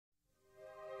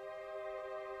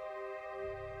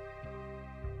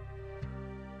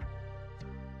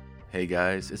Hey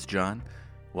guys, it's John.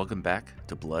 Welcome back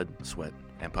to Blood, Sweat,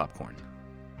 and Popcorn.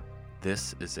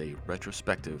 This is a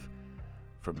retrospective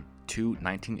from two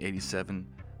 1987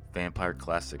 vampire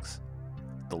classics,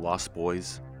 The Lost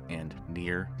Boys and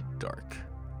Near Dark.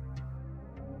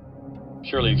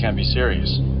 Surely you can't be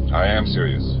serious. I am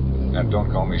serious. And don't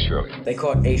call me Shirley. They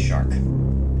caught a shark,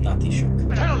 not the shark.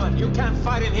 Gentlemen, you can't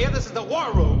fight in here. This is the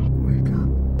war room. Wake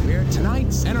up. We're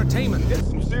tonight's entertainment. It's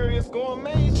some serious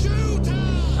gourmet shoot.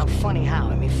 I'm funny how?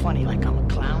 I mean funny like I'm a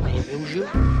clown, I amuse you? You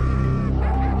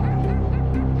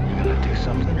gonna do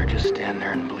something or just stand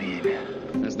there and bleed?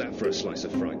 How's that for a slice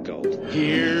of fried gold?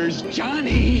 Here's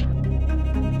Johnny.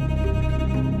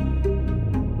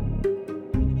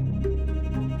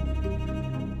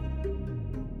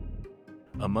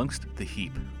 Amongst the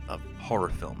heap of horror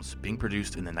films being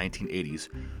produced in the 1980s,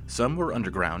 some were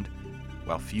underground,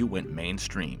 while few went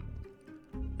mainstream.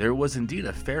 There was indeed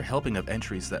a fair helping of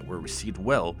entries that were received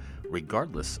well,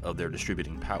 regardless of their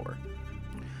distributing power.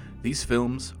 These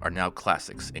films are now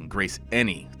classics and grace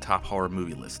any top horror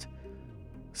movie list.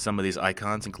 Some of these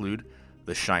icons include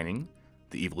The Shining,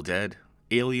 The Evil Dead,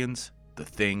 Aliens, The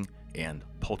Thing, and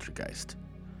Poltergeist.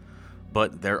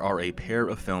 But there are a pair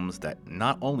of films that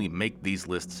not only make these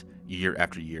lists year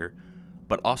after year,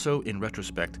 but also in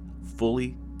retrospect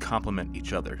fully complement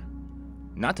each other.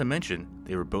 Not to mention,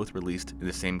 they were both released in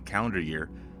the same calendar year,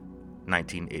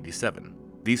 1987.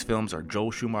 These films are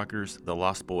Joel Schumacher's The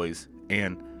Lost Boys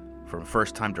and, from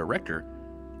first-time director,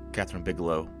 Kathryn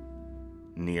Bigelow,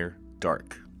 Near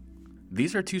Dark.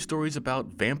 These are two stories about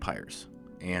vampires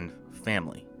and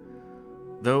family.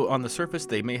 Though on the surface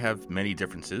they may have many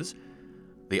differences,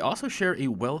 they also share a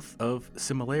wealth of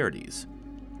similarities.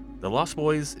 The Lost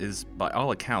Boys is, by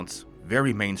all accounts,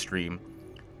 very mainstream,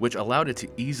 which allowed it to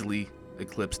easily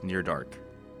eclipse Near Dark.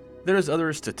 There is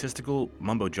other statistical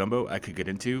mumbo-jumbo I could get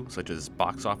into, such as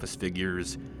box office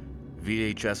figures,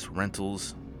 VHS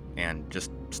rentals, and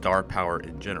just star power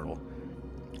in general.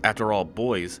 After all,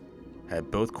 Boys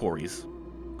had both Corey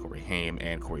Haim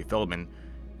and Corey Feldman,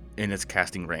 in its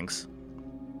casting ranks,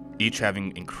 each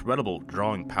having incredible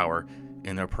drawing power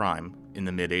in their prime in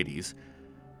the mid-80s.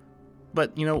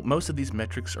 But, most of these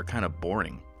metrics are kind of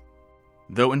boring.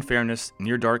 Though in fairness,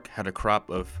 Near Dark had a crop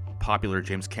of popular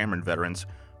James Cameron veterans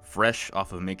fresh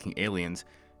off of making Aliens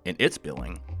in its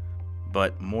billing,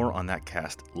 but more on that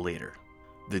cast later.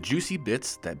 The juicy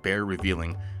bits that bear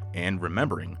revealing and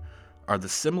remembering are the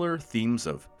similar themes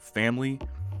of family,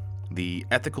 the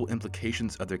ethical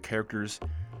implications of their characters,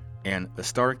 and the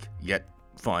stark yet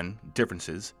fun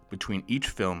differences between each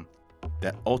film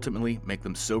that ultimately make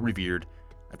them so revered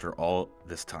after all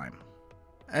this time.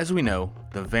 As we know,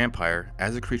 the vampire,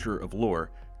 as a creature of lore,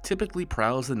 typically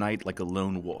prowls the night like a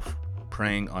lone wolf,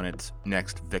 preying on its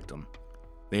next victim.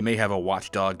 They may have a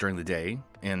watchdog during the day.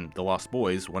 In The Lost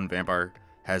Boys, one vampire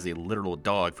has a literal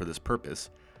dog for this purpose,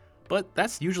 but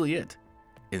that's usually it.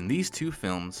 In these two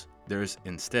films, there's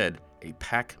instead a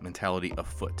pack mentality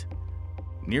afoot.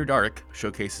 Near Dark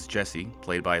showcases Jesse,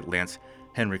 played by Lance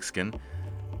Henriksen,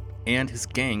 and his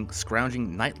gang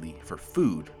scrounging nightly for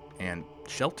food and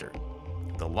shelter.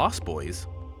 The Lost Boys,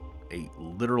 a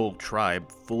literal tribe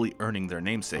fully earning their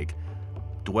namesake,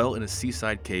 dwell in a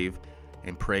seaside cave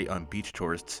and prey on beach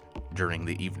tourists during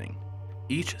the evening.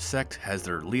 Each sect has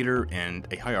their leader and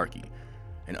a hierarchy,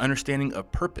 an understanding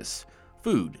of purpose,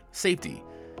 food, safety,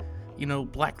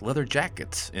 black leather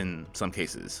jackets in some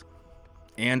cases,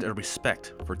 and a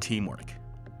respect for teamwork.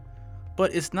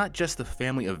 But it's not just the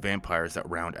family of vampires that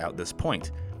round out this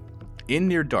point. In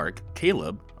Near Dark,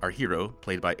 Caleb, our hero,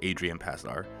 played by Adrian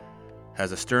Pasdar,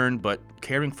 has a stern but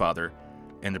caring father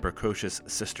and a precocious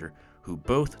sister who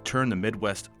both turn the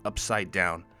Midwest upside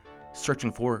down,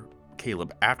 searching for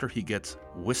Caleb after he gets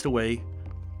whisked away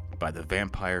by the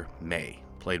vampire May,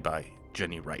 played by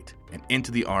Jenny Wright, and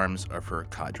into the arms of her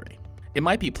cadre. It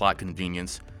might be plot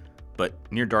convenience, but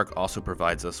Near Dark also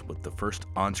provides us with the first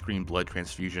on-screen blood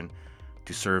transfusion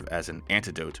to serve as an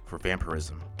antidote for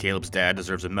vampirism. Caleb's dad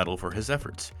deserves a medal for his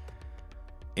efforts.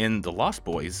 In The Lost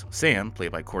Boys, Sam,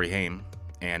 played by Corey Haim,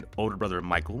 and older brother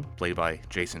Michael, played by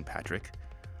Jason Patric,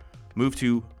 move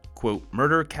to, quote,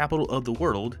 murder capital of the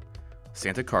world,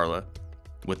 Santa Carla,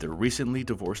 with their recently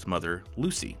divorced mother,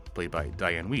 Lucy, played by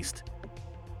Diane Wiest.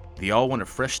 They all want a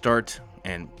fresh start,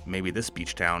 and maybe this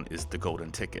beach town is the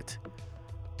golden ticket.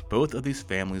 Both of these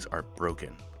families are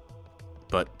broken,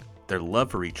 but their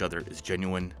love for each other is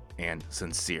genuine and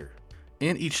sincere.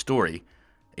 In each story,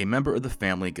 a member of the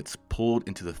family gets pulled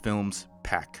into the film's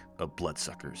pack of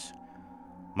bloodsuckers.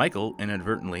 Michael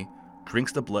inadvertently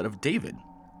drinks the blood of David,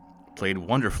 played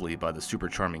wonderfully by the super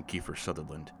charming Kiefer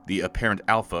Sutherland, the apparent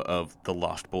alpha of The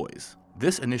Lost Boys.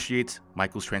 This initiates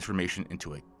Michael's transformation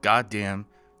into a goddamn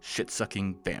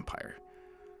shit-sucking vampire,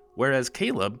 whereas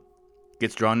Caleb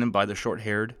gets drawn in by the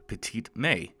short-haired petite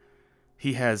May.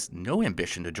 He has no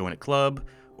ambition to join a club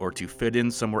or to fit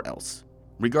in somewhere else.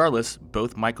 Regardless,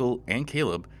 both Michael and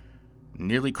Caleb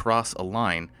nearly cross a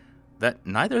line that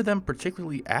neither of them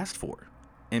particularly asked for.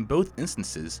 In both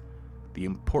instances, the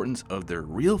importance of their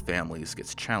real families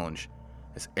gets challenged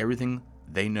as everything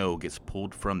they know gets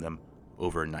pulled from them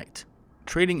overnight.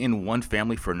 Trading in one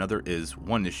family for another is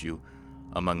one issue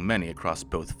among many across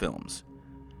both films.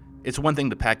 It's one thing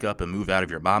to pack up and move out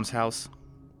of your mom's house,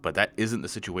 but that isn't the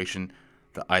situation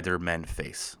that either men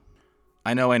face.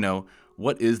 I know,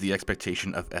 what is the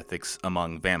expectation of ethics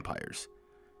among vampires?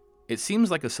 It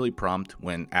seems like a silly prompt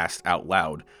when asked out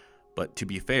loud, but to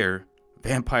be fair,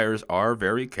 vampires are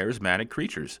very charismatic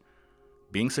creatures.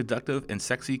 Being seductive and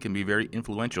sexy can be very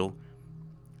influential,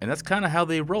 and that's kind of how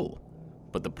they roll.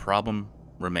 But the problem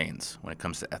remains when it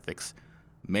comes to ethics.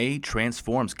 May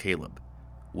transforms Caleb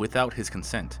without his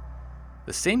consent.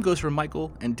 The same goes for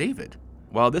Michael and David.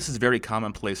 While this is very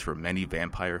commonplace for many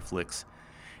vampire flicks,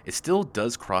 it still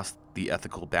does cross the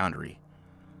ethical boundary.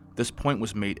 This point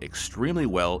was made extremely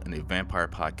well in a vampire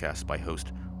podcast by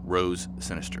host Rose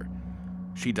Sinister.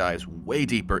 She dives way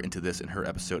deeper into this in her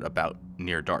episode about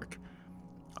Near Dark.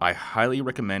 I highly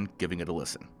recommend giving it a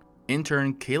listen. In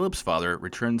turn, Caleb's father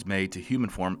returns May to human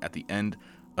form at the end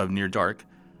of Near Dark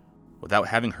without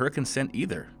having her consent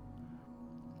either.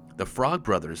 The Frog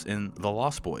Brothers in The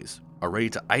Lost Boys are ready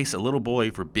to ice a little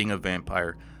boy for being a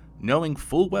vampire, knowing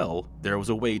full well there was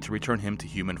a way to return him to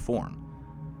human form.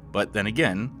 But then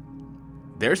again,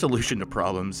 their solution to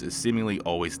problems is seemingly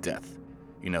always death.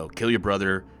 Kill your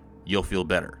brother, you'll feel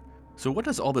better. So what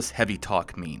does all this heavy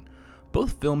talk mean?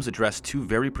 Both films address two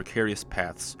very precarious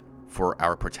paths for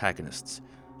our protagonists.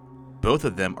 Both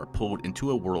of them are pulled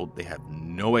into a world they have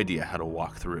no idea how to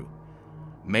walk through.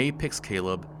 May picks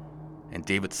Caleb, and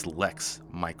David selects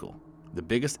Michael. The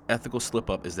biggest ethical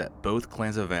slip-up is that both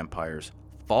clans of vampires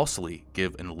falsely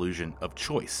give an illusion of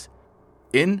choice.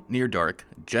 In Near Dark,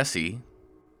 Jesse,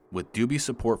 with dubious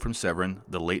support from Severin,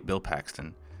 the late Bill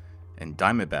Paxton, and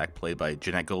Diamondback, played by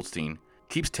Jeanette Goldstein,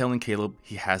 keeps telling Caleb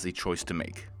he has a choice to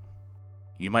make.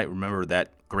 You might remember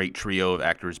that great trio of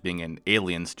actors being in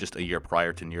Aliens just a year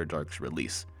prior to Near Dark's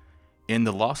release. In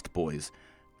The Lost Boys,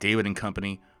 David and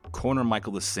company corner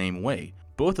Michael the same way.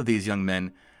 Both of these young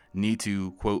men need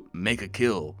to, quote, make a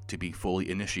kill to be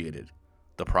fully initiated.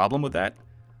 The problem with that?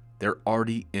 They're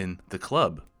already in the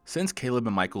club. Since Caleb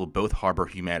and Michael both harbor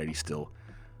humanity still,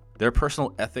 their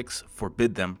personal ethics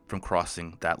forbid them from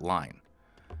crossing that line.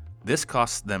 This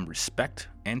costs them respect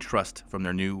and trust from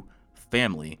their new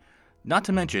family, not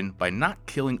to mention by not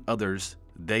killing others,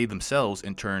 they themselves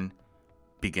in turn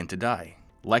begin to die.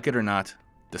 Like it or not,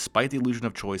 despite the illusion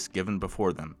of choice given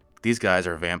before them, these guys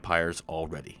are vampires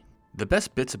already. The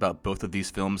best bits about both of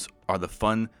these films are the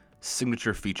fun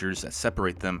signature features that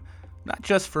separate them not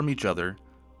just from each other,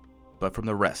 but from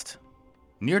the rest.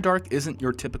 Near Dark isn't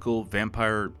your typical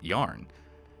vampire yarn.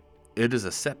 It is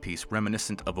a set piece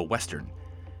reminiscent of a western.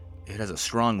 It has a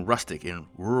strong rustic and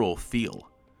rural feel.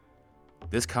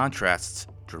 This contrasts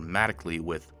dramatically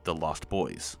with The Lost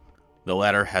Boys. The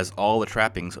latter has all the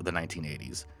trappings of the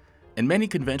 1980s, and many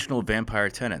conventional vampire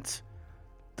tenets.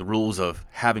 The rules of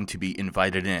having to be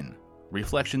invited in,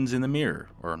 reflections in the mirror,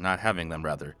 or not having them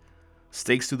rather,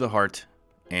 stakes through the heart,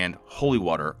 and holy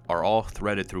water are all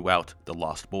threaded throughout The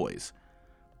Lost Boys.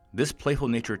 This playful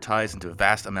nature ties into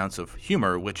vast amounts of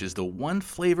humor, which is the one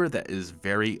flavor that is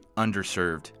very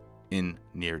underserved in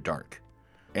Near Dark.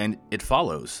 And it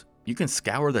follows. You can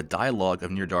scour the dialogue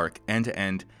of Near Dark end to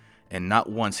end and not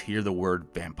once hear the word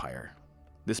vampire.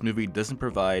 This movie doesn't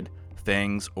provide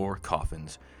fangs or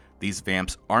coffins. These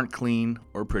vamps aren't clean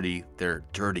or pretty, they're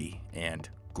dirty and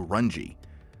grungy.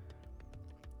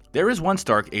 There is one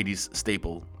stark 80s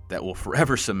staple that will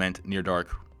forever cement Near Dark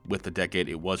with the decade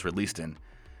it was released in,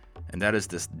 and that is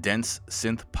this dense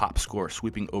synth pop score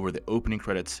sweeping over the opening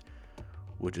credits,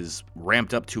 which is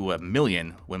ramped up to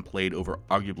 1,000,000 when played over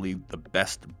arguably the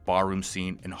best barroom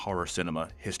scene in horror cinema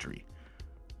history.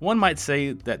 One might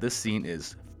say that this scene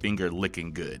is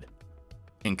finger-licking good.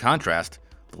 In contrast,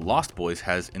 The Lost Boys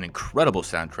has an incredible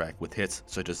soundtrack with hits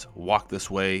such as Walk This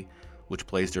Way, which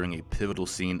plays during a pivotal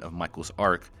scene of Michael's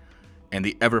arc, and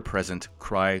the ever-present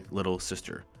Cry Little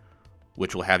Sister,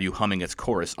 which will have you humming its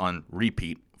chorus on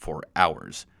repeat for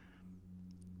hours.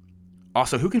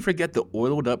 Also, who can forget the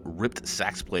oiled-up, ripped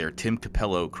sax player Tim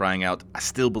Capello crying out, "I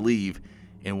still believe,"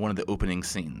 in one of the opening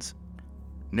scenes?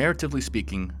 Narratively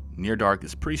speaking, Near Dark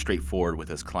is pretty straightforward with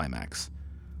its climax.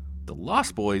 The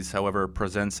Lost Boys, however,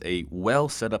 presents a well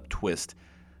set up twist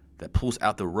that pulls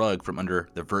out the rug from under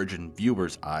the virgin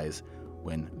viewer's eyes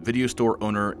when video store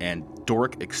owner and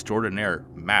dork extraordinaire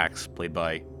Max, played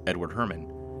by Edward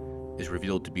Herrmann, is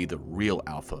revealed to be the real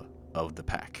alpha of the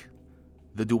pack.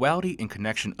 The duality and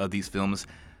connection of these films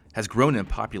has grown in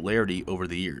popularity over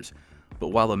the years, but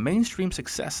while the mainstream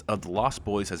success of The Lost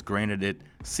Boys has granted it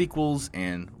sequels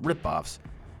and rip-offs,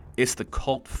 it's the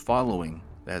cult following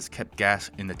that has kept gas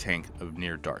in the tank of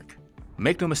Near Dark.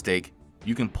 Make no mistake,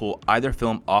 you can pull either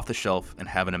film off the shelf and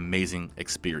have an amazing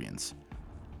experience.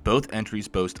 Both entries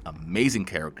boast amazing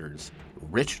characters,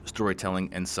 rich storytelling,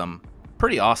 and some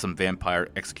pretty awesome vampire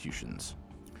executions.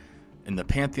 In the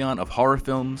pantheon of horror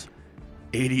films,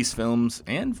 80s films,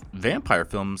 and vampire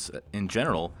films in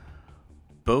general,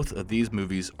 both of these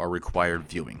movies are required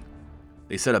viewing.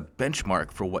 They set a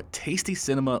benchmark for what tasty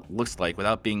cinema looks like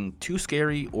without being too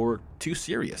scary or too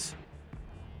serious.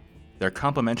 Their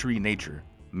complementary nature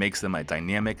makes them a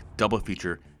dynamic double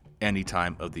feature any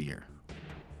time of the year.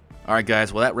 Alright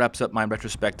guys, well that wraps up my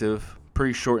retrospective.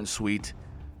 Pretty short and sweet.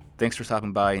 Thanks for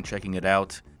stopping by and checking it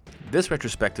out. This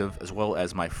retrospective, as well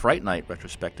as my Fright Night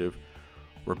retrospective,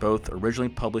 were both originally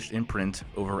published in print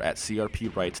over at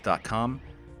crprights.com.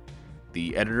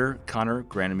 The editor, Connor,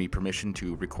 granted me permission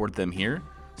to record them here,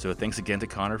 so thanks again to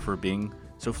Connor for being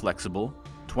so flexible.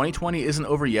 2020 isn't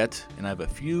over yet, and I have a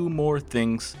few more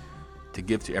things to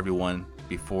give to everyone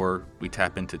before we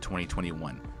tap into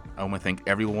 2021. I want to thank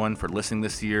everyone for listening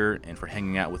this year and for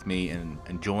hanging out with me and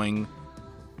enjoying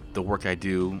the work I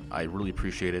do. I really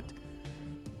appreciate it.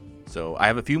 So I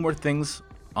have a few more things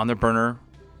on the burner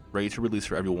ready to release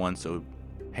for everyone, so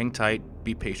hang tight,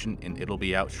 be patient, and it'll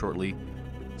be out shortly.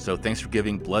 So thanks for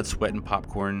giving Blood, Sweat, and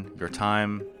Popcorn your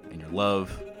time and your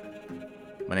love.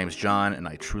 My name is John, and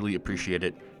I truly appreciate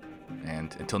it.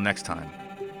 And until next time,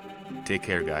 take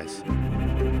care, guys.